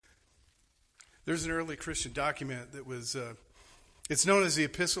There's an early Christian document that was, it's known as the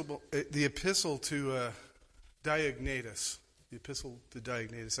Epistle to Diognetus. The Epistle to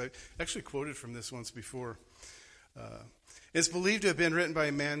Diognetus. I actually quoted from this once before. It's believed to have been written by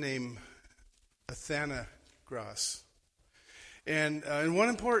a man named Athanagras. And in one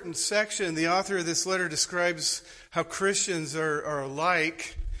important section, the author of this letter describes how Christians are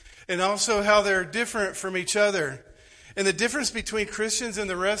alike and also how they're different from each other. And the difference between Christians and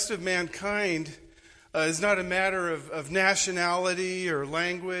the rest of mankind is not a matter of nationality or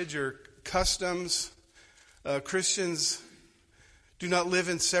language or customs. Christians do not live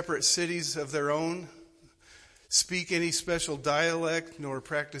in separate cities of their own, speak any special dialect, nor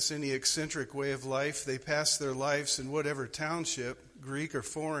practice any eccentric way of life. They pass their lives in whatever township, Greek or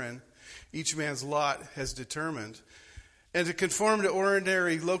foreign, each man's lot has determined, and to conform to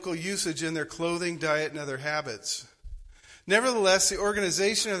ordinary local usage in their clothing, diet, and other habits. Nevertheless, the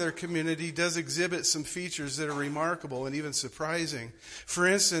organization of their community does exhibit some features that are remarkable and even surprising. For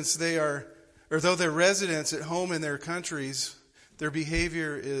instance, though they're residents at home in their countries, their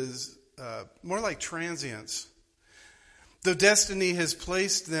behavior is more like transients. Though destiny has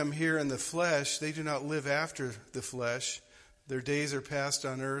placed them here in the flesh, they do not live after the flesh. Their days are passed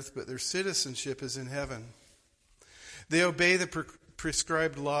on earth, but their citizenship is in heaven. They obey the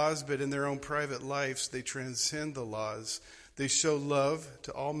prescribed laws, but in their own private lives, they transcend the laws. They show love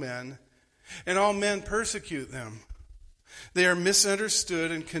to all men, and all men persecute them. They are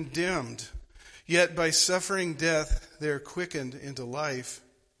misunderstood and condemned, yet by suffering death, they are quickened into life.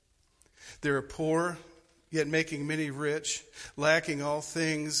 They are poor, yet making many rich, lacking all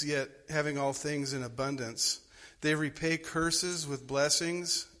things, yet having all things in abundance. They repay curses with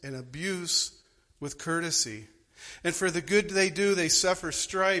blessings and abuse with courtesy. And for the good they do, they suffer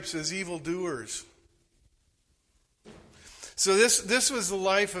stripes as evildoers. So this was the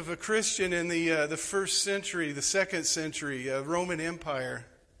life of a Christian in the first century, the second century, Roman Empire.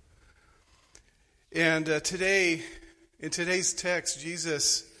 And today, in today's text,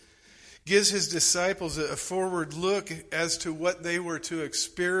 Jesus gives his disciples a forward look as to what they were to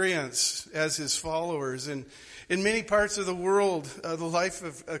experience as his followers. And in many parts of the world, the life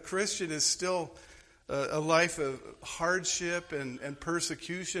of a Christian is still a life of hardship and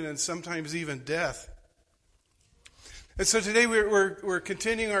persecution and sometimes even death. And so today we're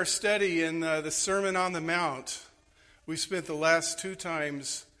continuing our study in the Sermon on the Mount. We spent the last two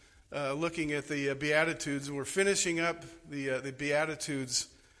times looking at the Beatitudes, and we're finishing up the Beatitudes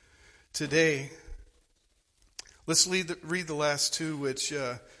today. Let's read the last two, which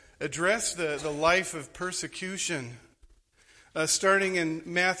address the life of persecution. Starting in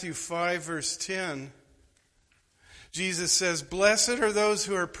Matthew 5, verse 10, Jesus says, "Blessed are those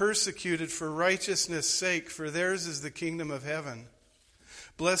who are persecuted for righteousness' sake, for theirs is the kingdom of heaven.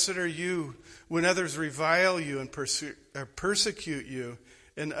 Blessed are you when others revile you and persecute you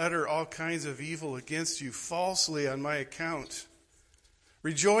and utter all kinds of evil against you falsely on my account.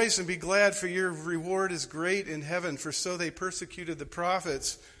 Rejoice and be glad, for your reward is great in heaven, for so they persecuted the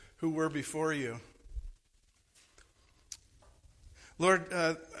prophets who were before you." Lord,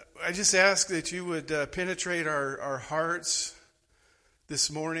 I just ask that you would penetrate our hearts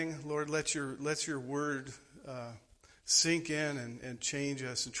this morning. Lord, let your word sink in and change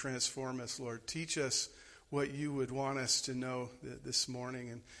us and transform us, Lord. Teach us what you would want us to know this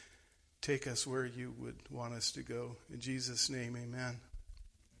morning and take us where you would want us to go. In Jesus' name, amen.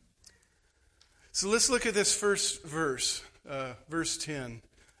 So let's look at this first verse, verse 10.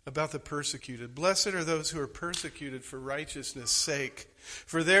 About the persecuted. Blessed are those who are persecuted for righteousness' sake,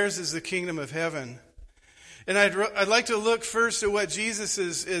 for theirs is the kingdom of heaven. And I'd like to look first at what Jesus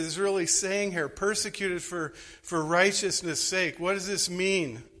is really saying here. Persecuted for righteousness' sake. What does this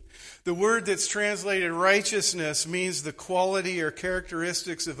mean? The word that's translated righteousness means the quality or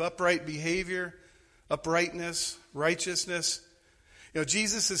characteristics of upright behavior, uprightness, righteousness.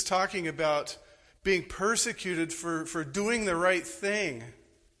 Jesus is talking about being persecuted for doing the right thing.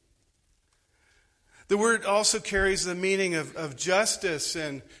 The word also carries the meaning of justice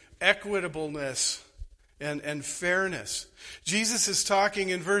and equitableness and fairness. Jesus is talking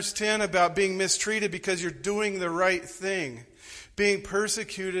in verse 10 about being mistreated because you're doing the right thing. Being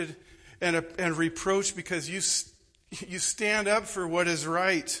persecuted and reproached because you stand up for what is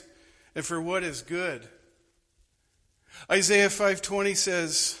right and for what is good. Isaiah 5:20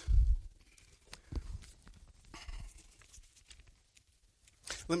 says,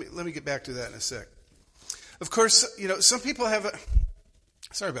 let me get back to that in a sec. Of course, some people have a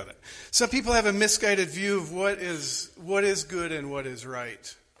misguided view of what is good and what is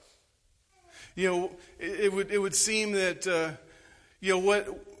right. It would seem that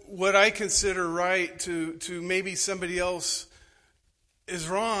what what I consider right to maybe somebody else is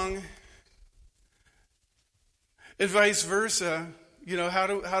wrong, and vice versa.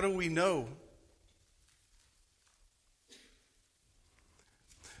 How do we know?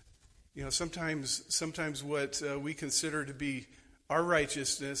 Sometimes what we consider to be our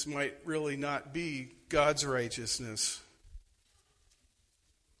righteousness might really not be God's righteousness.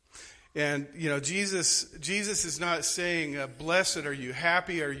 And Jesus is not saying, "Blessed are you,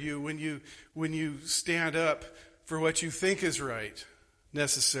 happy are you when you stand up for what you think is right,"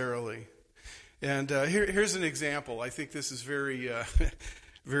 necessarily. And here's an example. I think this is very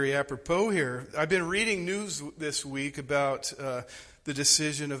very apropos here. I've been reading news this week about the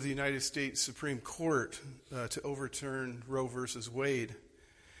decision of the United States Supreme Court to overturn Roe versus Wade.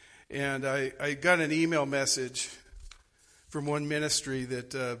 And I got an email message from one ministry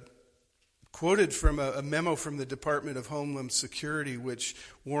that quoted from a memo from the Department of Homeland Security, which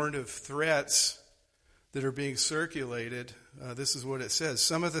warned of threats that are being circulated. This is what it says.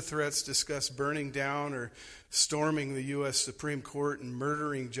 Some of the threats discuss burning down or storming the U.S. Supreme Court and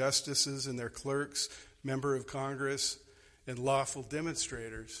murdering justices and their clerks, member of Congress, and lawful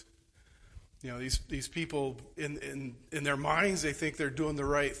demonstrators. These people in their minds, they think they're doing the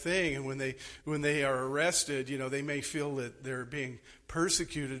right thing, and when they are arrested, they may feel that they're being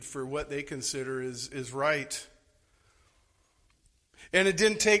persecuted for what they consider is right. And it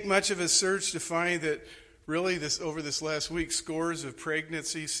didn't take much of a search to find that really over this last week, scores of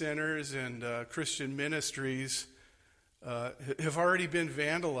pregnancy centers and Christian ministries have already been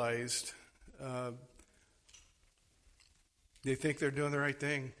vandalized. They think they're doing the right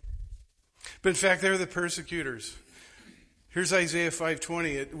thing. But in fact, they're the persecutors. Here's Isaiah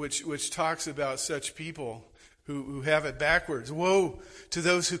 5:20, which talks about such people who have it backwards. Woe to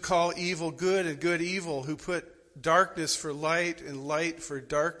those who call evil good and good evil, who put darkness for light and light for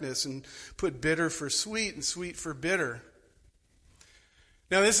darkness, and put bitter for sweet and sweet for bitter.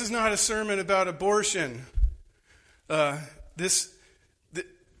 Now, this is not a sermon about abortion. This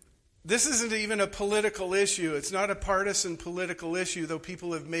isn't even a political issue. It's not a partisan political issue, though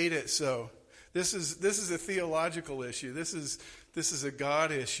people have made it so. This is a theological issue. This is a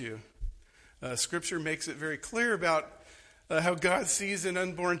God issue. Scripture makes it very clear about how God sees an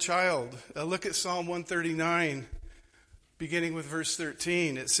unborn child. Look at Psalm 139, beginning with verse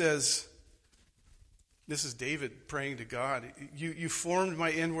 13. It says, this is David praying to God. You formed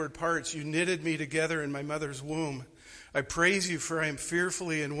my inward parts. You knitted me together in my mother's womb. I praise you, for I am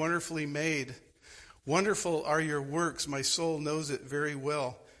fearfully and wonderfully made. Wonderful are your works. My soul knows it very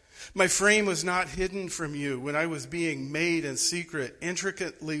well. My frame was not hidden from you when I was being made in secret,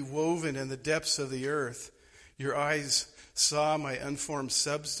 intricately woven in the depths of the earth. Your eyes saw my unformed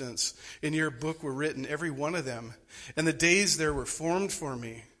substance. In your book were written, every one of them. And the days there were formed for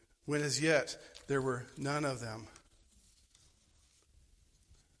me, when as yet there were none of them.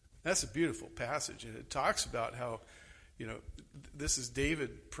 That's a beautiful passage. And it talks about how, this is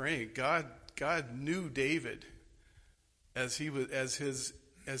David praying. God knew David as he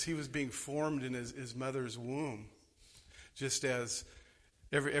was being formed in his mother's womb, just as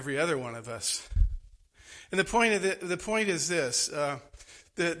every other one of us. And the point is this: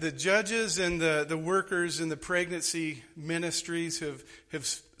 the judges and the workers in the pregnancy ministries have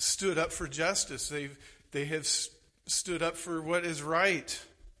stood up for justice. They have stood up for what is right.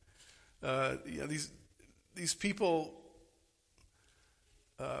 These people,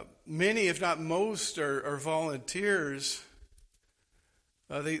 many if not most, are volunteers.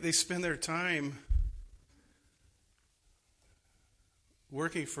 They spend their time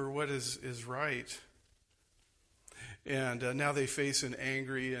working for what is right. And now they face an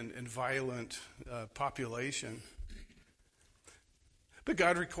angry and violent population. But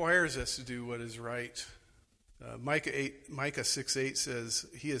God requires us to do what is right. Micah 6:8 says,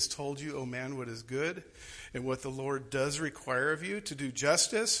 He has told you, O man, what is good, and what the Lord does require of you, to do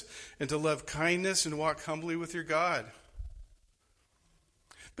justice and to love kindness and walk humbly with your God.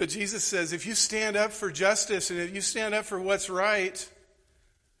 But Jesus says, if you stand up for justice and if you stand up for what's right,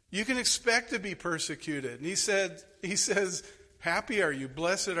 you can expect to be persecuted. And he says, happy are you,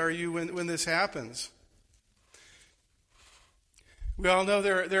 blessed are you when this happens. We all know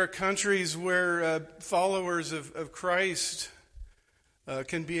there are countries where followers of Christ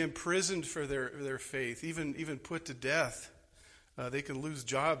can be imprisoned for their faith, even put to death. They can lose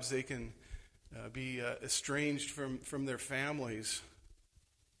jobs. They can be estranged from their families.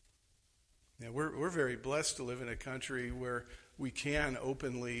 Yeah, we're very blessed to live in a country where we can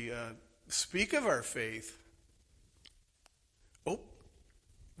openly speak of our faith.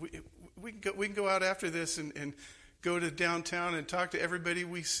 We can go out after this and go to downtown and talk to everybody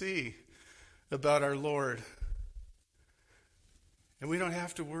we see about our Lord. And we don't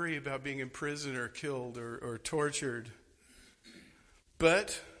have to worry about being imprisoned or killed or tortured.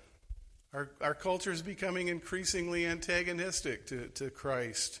 But our culture is becoming increasingly antagonistic to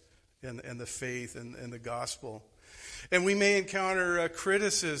Christ and the faith and the gospel. And we may encounter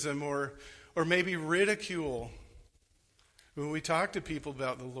criticism or maybe ridicule when we talk to people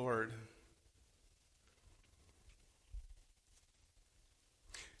about the Lord.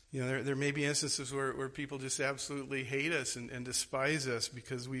 You know, there may be instances where people just absolutely hate us and despise us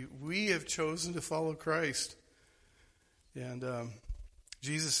because we have chosen to follow Christ. And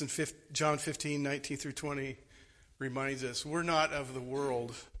Jesus in John 15:19 through 20 reminds us, we're not of the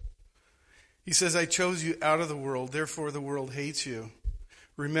world. He says, I chose you out of the world, therefore the world hates you.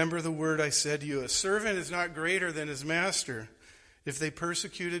 Remember the word I said to you, a servant is not greater than his master. If they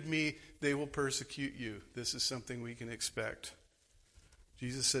persecuted me, they will persecute you. This is something we can expect.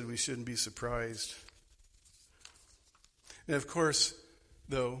 Jesus said we shouldn't be surprised. And of course,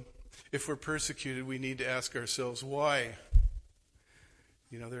 though, if we're persecuted, we need to ask ourselves why.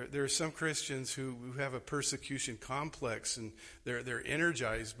 You know, there are some Christians who have a persecution complex, and they're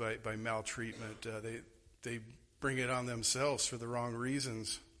energized by maltreatment. They bring it on themselves for the wrong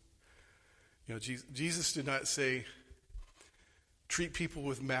reasons. You know, Jesus did not say, treat people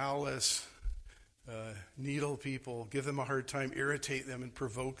with malice, needle people, give them a hard time, irritate them and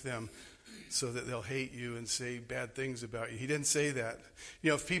provoke them so that they'll hate you and say bad things about you. He didn't say that.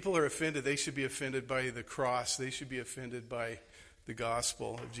 You know, if people are offended, they should be offended by the cross. They should be offended by the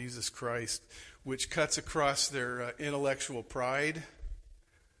gospel of Jesus Christ, which cuts across their intellectual pride.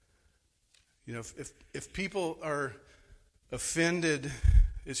 You know, if people are offended,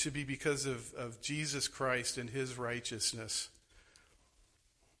 it should be because of Jesus Christ and his righteousness.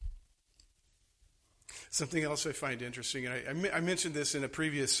 Something else I find interesting, and I mentioned this in a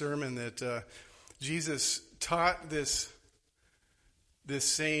previous sermon, that Jesus taught this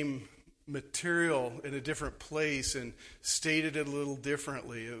same material in a different place and stated it a little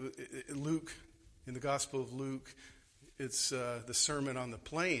differently. Luke, in the Gospel of Luke, it's the Sermon on the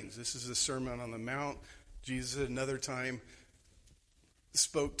Plains. This is the Sermon on the Mount. Jesus at another time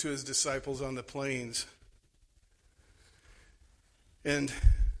spoke to his disciples on the plains. And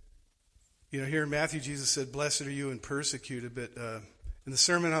you know, here in Matthew, Jesus said, blessed are you when persecuted. But in the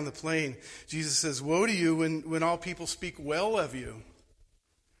Sermon on the Plain, Jesus says, woe to you when all people speak well of you.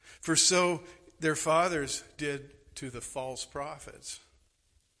 For so their fathers did to the false prophets.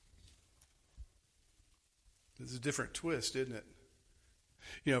 It's a different twist, isn't it?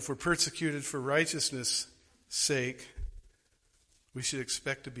 You know, if we're persecuted for righteousness' sake, we should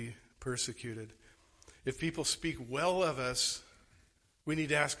expect to be persecuted. If people speak well of us, we need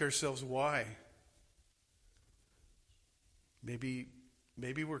to ask ourselves why. Maybe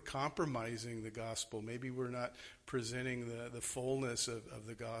we're compromising the gospel. Maybe we're not presenting the fullness of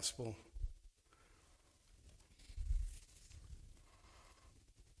the gospel.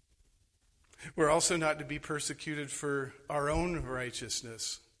 We're also not to be persecuted for our own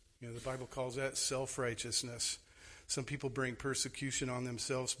righteousness. You know, the Bible calls that self-righteousness. Some people bring persecution on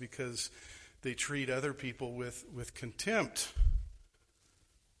themselves because they treat other people with contempt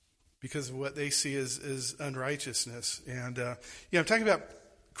because of what they see as unrighteousness. And I'm talking about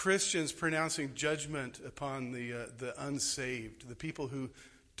Christians pronouncing judgment upon the unsaved, the people who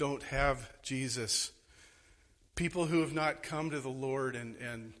don't have Jesus, people who have not come to the Lord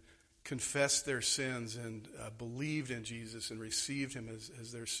and confessed their sins and believed in Jesus and received him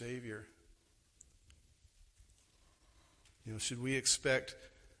as their Savior. You know, should we expect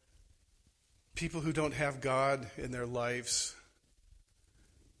people who don't have God in their lives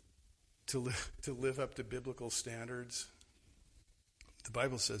to live up to biblical standards? The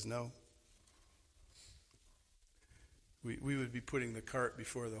Bible says no. We would be putting the cart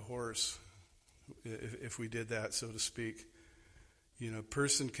before the horse if we did that, so to speak. You know, a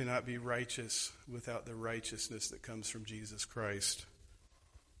person cannot be righteous without the righteousness that comes from Jesus Christ.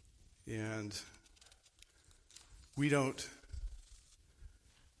 And we don't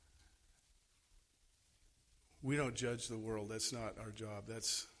judge the world. That's not our job.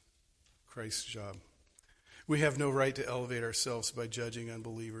 That's Christ's job. We have no right to elevate ourselves by judging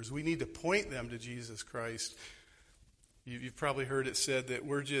unbelievers. We need to point them to Jesus Christ. You've probably heard it said that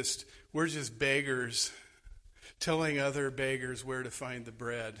we're just beggars telling other beggars where to find the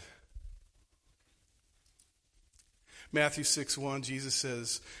bread. Matthew 6:1, Jesus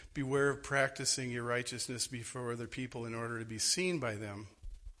says, beware of practicing your righteousness before other people in order to be seen by them,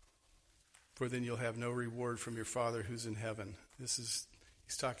 for then you'll have no reward from your Father who's in heaven. He's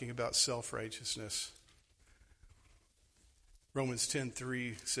talking about self-righteousness. Romans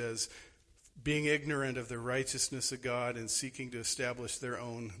 10:3 says, being ignorant of the righteousness of God and seeking to establish their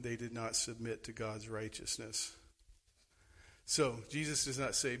own, they did not submit to God's righteousness. So, Jesus does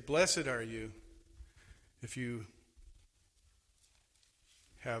not say, blessed are you if you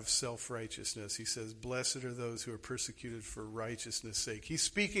have self-righteousness. He says, blessed are those who are persecuted for righteousness' sake. He's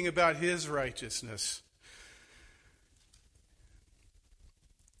speaking about his righteousness.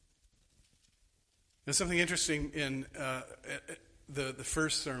 Now, something interesting in the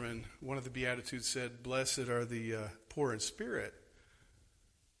first sermon, one of the Beatitudes said, blessed are the poor in spirit,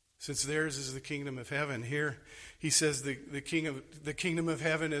 since theirs is the kingdom of heaven. Here he says the kingdom of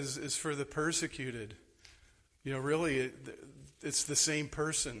heaven is for the persecuted. You know, really, it's the same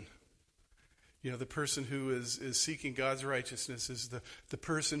person. You know, the person who is seeking God's righteousness is the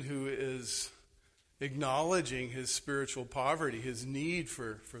person who is acknowledging his spiritual poverty, his need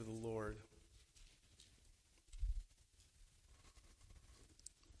for the Lord.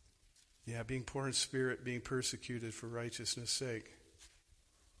 Yeah, being poor in spirit, being persecuted for righteousness' sake.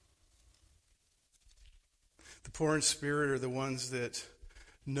 The poor in spirit are the ones that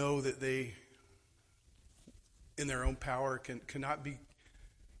know that they, in their own power, cannot be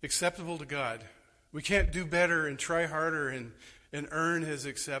acceptable to God. We can't do better and try harder and earn his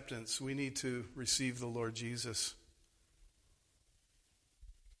acceptance. We need to receive the Lord Jesus.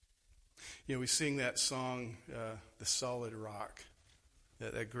 You know, we sing that song, The Solid Rock.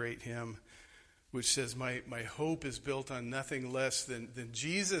 That great hymn, which says, my hope is built on nothing less than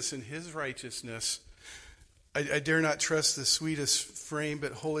Jesus and his righteousness. I dare not trust the sweetest frame,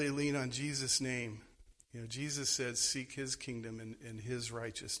 but wholly lean on Jesus' name. You know, Jesus said, seek his kingdom and his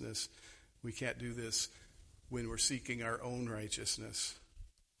righteousness. We can't do this when we're seeking our own righteousness.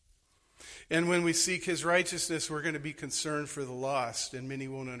 And when we seek his righteousness, we're going to be concerned for the lost, and many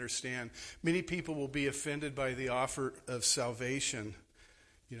won't understand. Many people will be offended by the offer of salvation.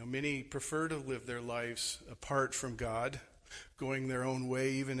 You know, many prefer to live their lives apart from God, going their own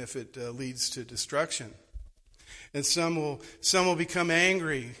way, even if it leads to destruction. And some will become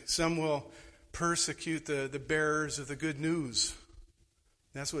angry. Some will persecute the bearers of the good news.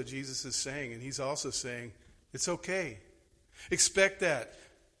 That's what Jesus is saying, and he's also saying it's okay. Expect that.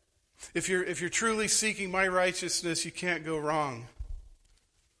 If you're truly seeking my righteousness, you can't go wrong.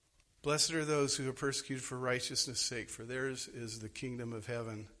 Blessed are those who are persecuted for righteousness' sake, for theirs is the kingdom of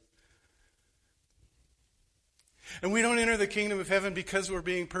heaven. And we don't enter the kingdom of heaven because we're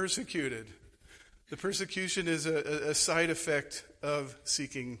being persecuted. The persecution is a side effect of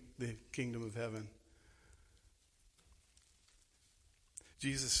seeking the kingdom of heaven.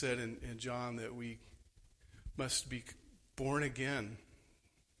 Jesus said in John that we must be born again,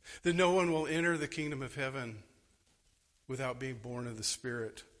 that no one will enter the kingdom of heaven without being born of the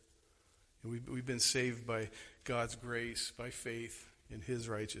Spirit. And we've been saved by God's grace, by faith in his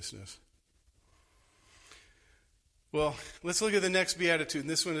righteousness. Well, let's look at the next beatitude. And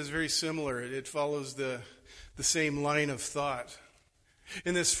this one is very similar. It follows the same line of thought.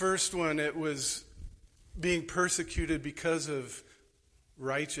 In this first one, it was being persecuted because of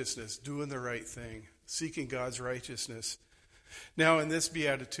righteousness, doing the right thing, seeking God's righteousness. Now, in this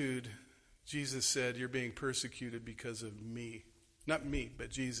beatitude, Jesus said, you're being persecuted because of me. Not me, but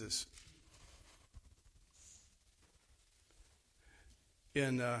Jesus.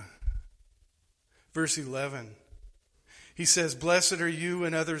 In verse 11, he says, blessed are you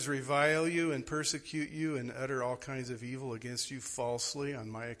when others revile you and persecute you and utter all kinds of evil against you falsely on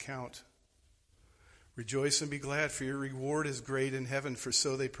my account. Rejoice and be glad, for your reward is great in heaven, for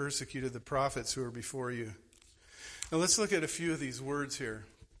so they persecuted the prophets who were before you. Now let's look at a few of these words here.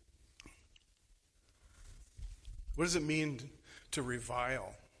 What does it mean to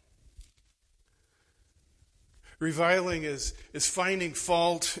revile? Reviling is finding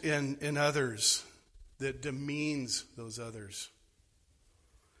fault in others that demeans those others.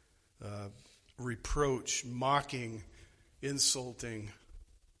 Reproach, mocking, insulting.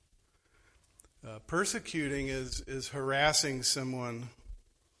 Persecuting is harassing someone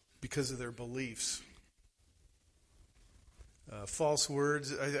because of their beliefs. False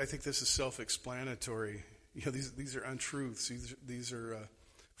words, I think this is self-explanatory. You know, these are untruths. These are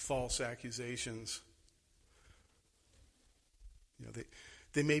false accusations. You know,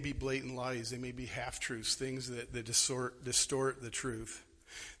 they may be blatant lies. They may be half-truths, things that distort the truth.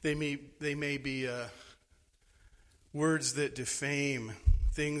 They may be words that defame,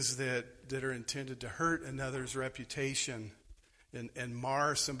 things that are intended to hurt another's reputation and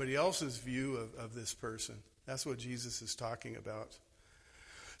mar somebody else's view of this person. That's what Jesus is talking about.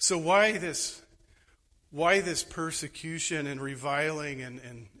 So why this persecution and reviling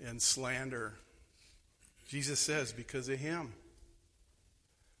and slander? Jesus says, because of him.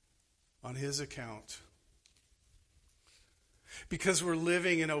 On his account. Because we're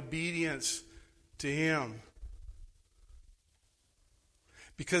living in obedience to him.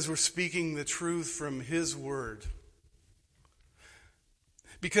 Because we're speaking the truth from his word.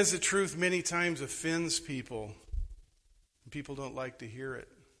 Because the truth many times offends people. People don't like to hear it.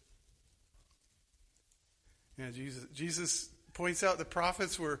 Yeah, Jesus points out the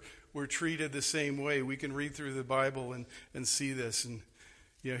prophets were treated the same way. We can read through the Bible and see this. And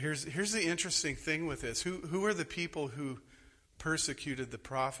here's the interesting thing with this. Who are the people who persecuted the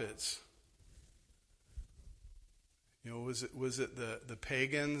prophets? Was it the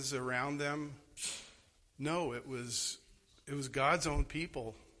pagans around them? No, it was God's own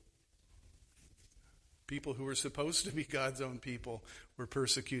people. People who were supposed to be God's own people were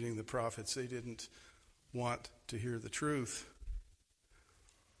persecuting the prophets. They didn't want to hear the truth.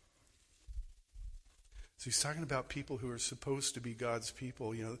 So he's talking about people who are supposed to be God's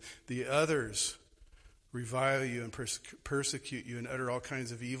people. The others revile you and persecute you and utter all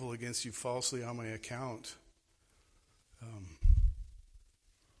kinds of evil against you falsely on my account.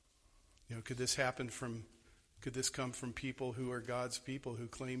 Could this come from people who are God's people who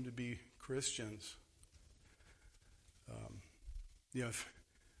claim to be Christians?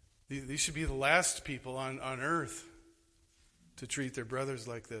 These should be the last people on earth to treat their brothers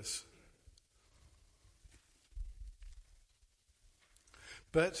like this.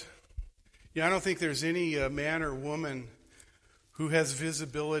 But I don't think there's any man or woman who has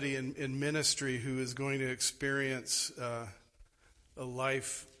visibility in ministry who is going to experience a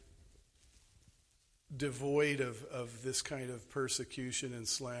life devoid of this kind of persecution and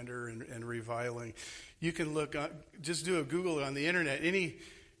slander and reviling. You can look, just do a Google on the internet.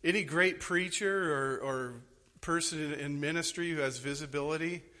 Any great preacher or person in ministry who has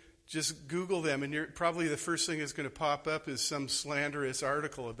visibility, just Google them, and probably the first thing that's going to pop up is some slanderous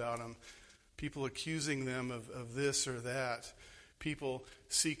article about them. People accusing them of this or that. People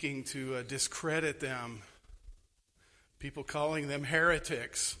seeking to discredit them. People calling them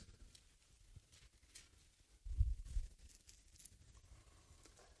heretics.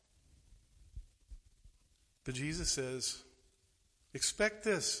 But Jesus says, expect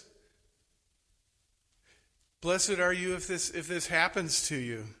this. Blessed are you if this happens to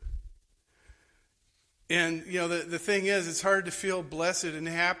you. And, the thing is, it's hard to feel blessed and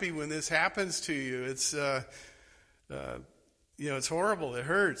happy when this happens to you. It's, it's horrible. It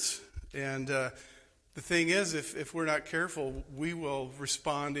hurts. And the thing is, if we're not careful, we will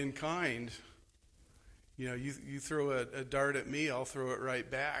respond in kind. You throw a dart at me, I'll throw it right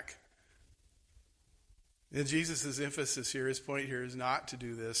back. And Jesus' emphasis here, his point here, is not to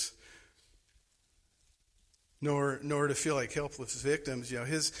do this, nor to feel like helpless victims.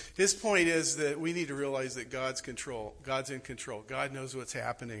 His point is that we need to realize that God's in control. God knows what's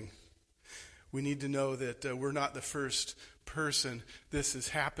happening. We need to know that we're not the first person this has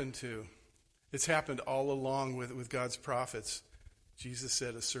happened to. It's happened all along with God's prophets. Jesus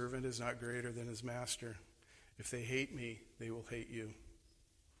said, a servant is not greater than his master. If they hate me, they will hate you.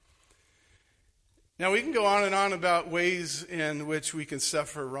 Now, we can go on and on about ways in which we can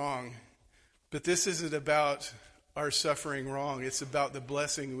suffer wrong, but this isn't about our suffering wrong. It's about the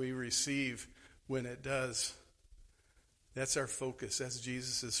blessing we receive when it does. That's our focus. That's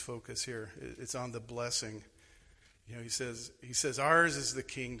Jesus' focus here. It's on the blessing. He says ours is the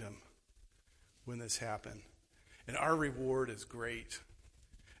kingdom when this happens, and our reward is great,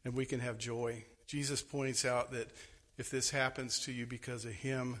 and we can have joy. Jesus points out that if this happens to you because of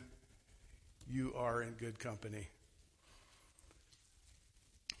him, you are in good company.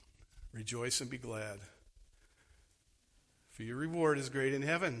 Rejoice and be glad, for your reward is great in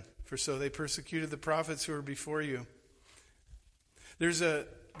heaven, for so they persecuted the prophets who were before you. There's a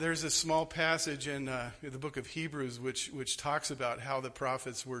small passage in the book of Hebrews which talks about how the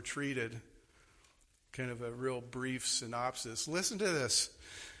prophets were treated. Kind of a real brief synopsis. Listen to this.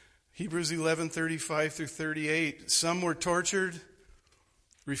 Hebrews 11:35 through 38. Some were tortured,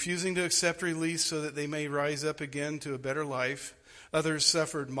 refusing to accept release so that they may rise up again to a better life. Others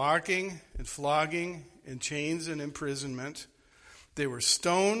suffered mocking and flogging and chains and imprisonment. They were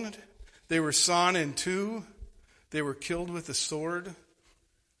stoned. They were sawn in two. They were killed with the sword.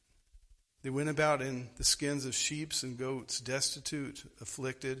 They went about in the skins of sheep and goats, destitute,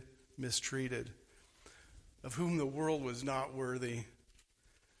 afflicted, mistreated, of whom the world was not worthy,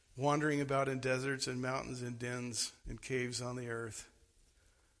 wandering about in deserts and mountains and dens and caves on the earth.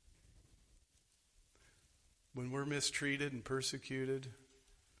 When we're mistreated and persecuted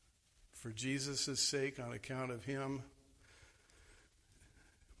for Jesus' sake on account of him,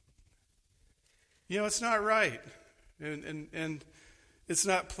 It's not right. And it's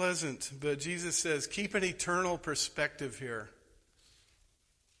not pleasant. But Jesus says, keep an eternal perspective here.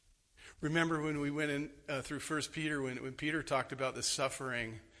 Remember when we went in through 1 Peter, when Peter talked about the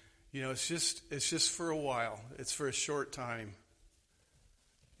suffering, it's just for a while. It's for a short time.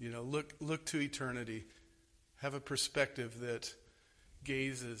 Look to eternity. Have a perspective that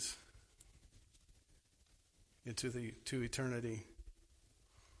gazes to eternity.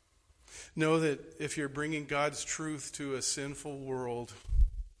 Know that if you're bringing God's truth to a sinful world,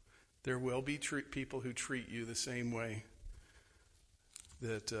 there will be people who treat you the same way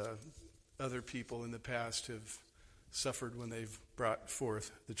that other people in the past have suffered when they've brought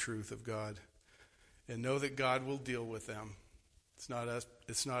forth the truth of God. And know that God will deal with them. It's not us.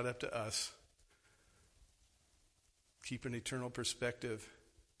 It's not up to us. Keep an eternal perspective.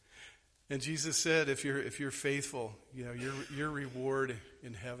 And Jesus said, if you're faithful, your reward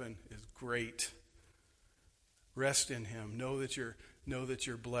in heaven is great. Rest in Him. Know that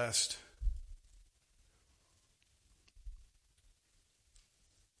you're blessed.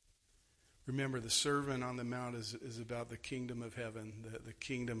 Remember, the Sermon on the Mount is about the kingdom of heaven, the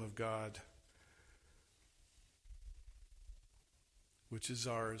kingdom of God, which is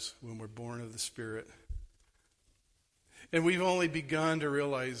ours when we're born of the Spirit. And we've only begun to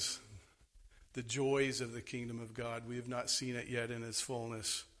realize the joys of the kingdom of God. We have not seen it yet in its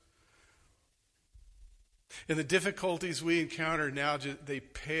fullness. And the difficulties we encounter now, they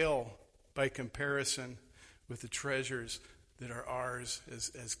pale by comparison with the treasures that are ours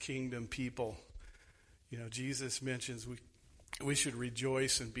as kingdom people. Jesus mentions we should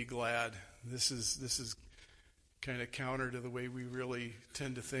rejoice and be glad. This is kind of counter to the way we really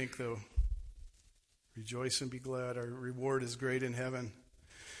tend to think, though. Rejoice and be glad. Our reward is great in heaven.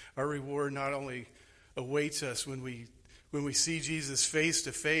 Our reward not only awaits us when we see Jesus face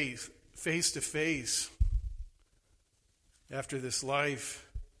to face after this life,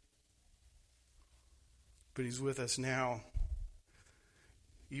 but He's with us now.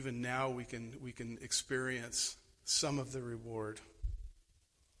 Even now we can experience some of the reward.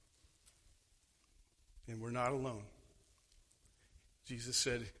 And we're not alone. Jesus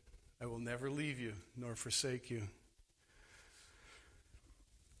said, I will never leave you nor forsake you.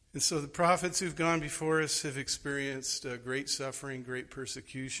 And so the prophets who've gone before us have experienced great suffering, great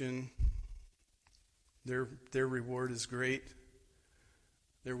persecution. Their reward is great.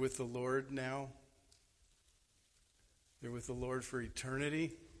 They're with the Lord now. They're with the Lord for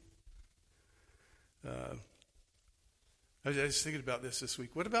eternity. I was thinking about this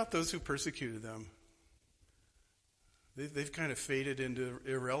week. What about those who persecuted them? They've kind of faded into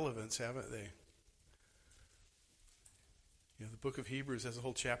irrelevance, haven't they? The book of Hebrews has a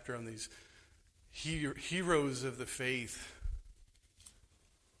whole chapter on these heroes of the faith.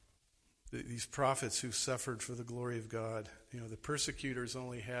 These prophets who suffered for the glory of God. The persecutors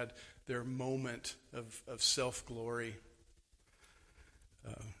only had their moment of self-glory.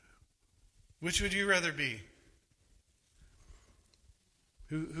 Which would you rather be?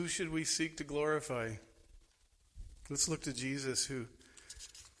 Who should we seek to glorify? Let's look to Jesus, who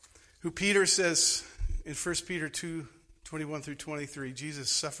Peter says in 1 Peter 2:21 through 23, Jesus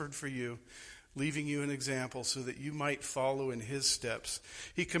suffered for you, leaving you an example so that you might follow in His steps.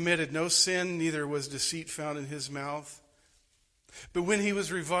 He committed no sin, neither was deceit found in His mouth. But when He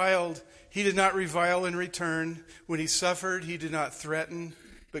was reviled, He did not revile in return. When He suffered, He did not threaten,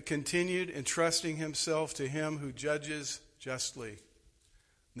 but continued entrusting Himself to Him who judges justly.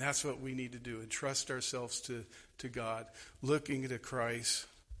 And that's what we need to do, entrust ourselves to God, looking to Christ.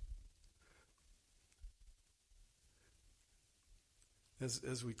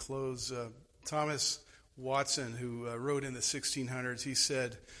 As we close, Thomas Watson, who wrote in the 1600s, he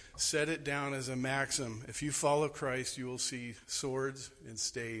said, set it down as a maxim. If you follow Christ, you will see swords and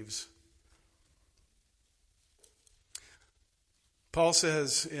staves. Paul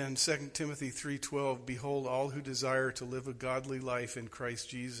says in 2 Timothy 3:12, behold, all who desire to live a godly life in Christ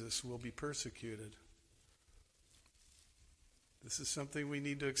Jesus will be persecuted. This is something we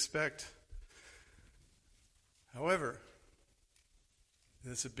need to expect. However,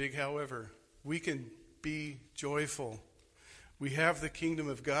 and it's a big however, we can be joyful. We have the kingdom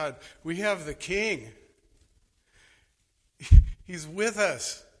of God. We have the King. He's with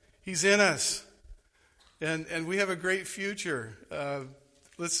us. He's in us. And we have a great future.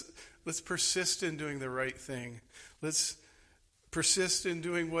 Let's persist in doing the right thing. Let's persist in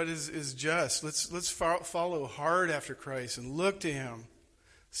doing what is just. Let's follow hard after Christ and look to Him,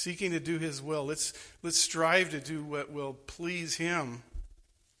 seeking to do His will. Let's strive to do what will please Him,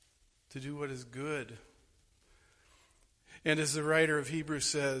 to do what is good. And as the writer of Hebrews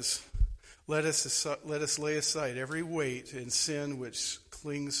says, Let us lay aside every weight and sin which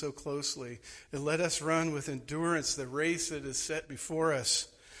clings so closely, and let us run with endurance the race that is set before us,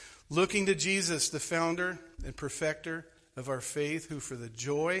 looking to Jesus, the founder and perfecter of our faith, who for the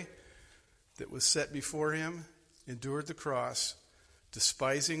joy that was set before him endured the cross,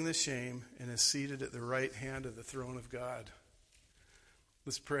 despising the shame, and is seated at the right hand of the throne of God.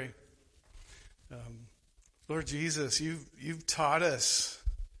 Let's pray. Lord Jesus, you've taught us,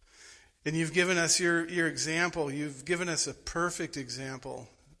 and you've given us your example. You've given us a perfect example.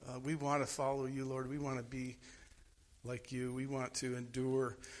 We want to follow you, Lord. We want to be like you. We want to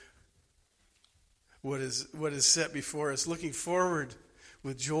endure what is set before us, looking forward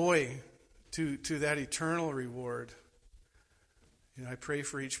with joy to that eternal reward. And I pray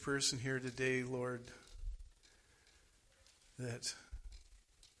for each person here today, Lord, that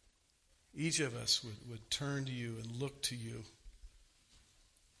each of us would turn to you and look to you.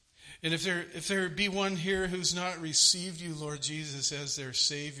 And if there be one here who's not received you, Lord Jesus, as their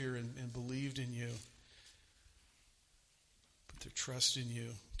Savior and believed in you, but they're trusting you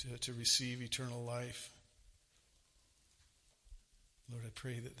to receive eternal life, Lord, I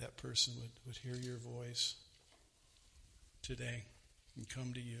pray that person would hear your voice today and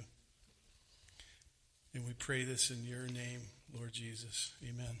come to you. And we pray this in your name, Lord Jesus.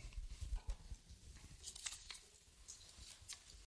 Amen.